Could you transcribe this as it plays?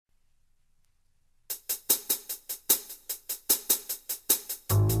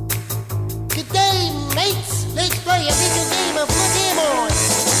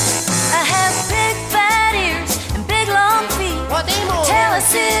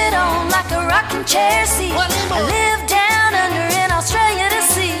rocking chair seat. I live down under in Australia to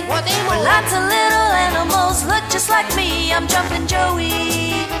see where lots of little animals look just like me. I'm jumping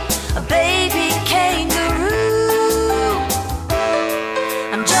Joey, a baby kangaroo.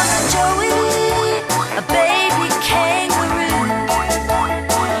 I'm jumping Joey, a baby kangaroo.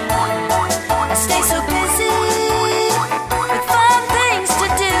 I stay so busy with fun things to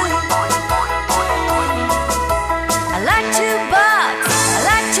do. I like to box, I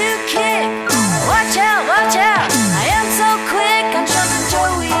like to kick. Watch out, watch out, I am so quick. I'm jumping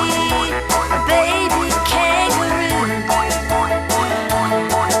Joey, a baby kangaroo.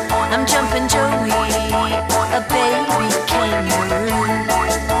 I'm jumping Joey, a baby kangaroo.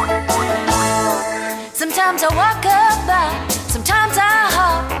 Sometimes I walk about, sometimes I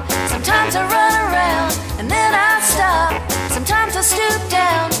hop, sometimes I run around, and then I stop. Sometimes I stoop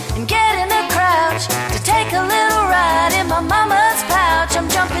down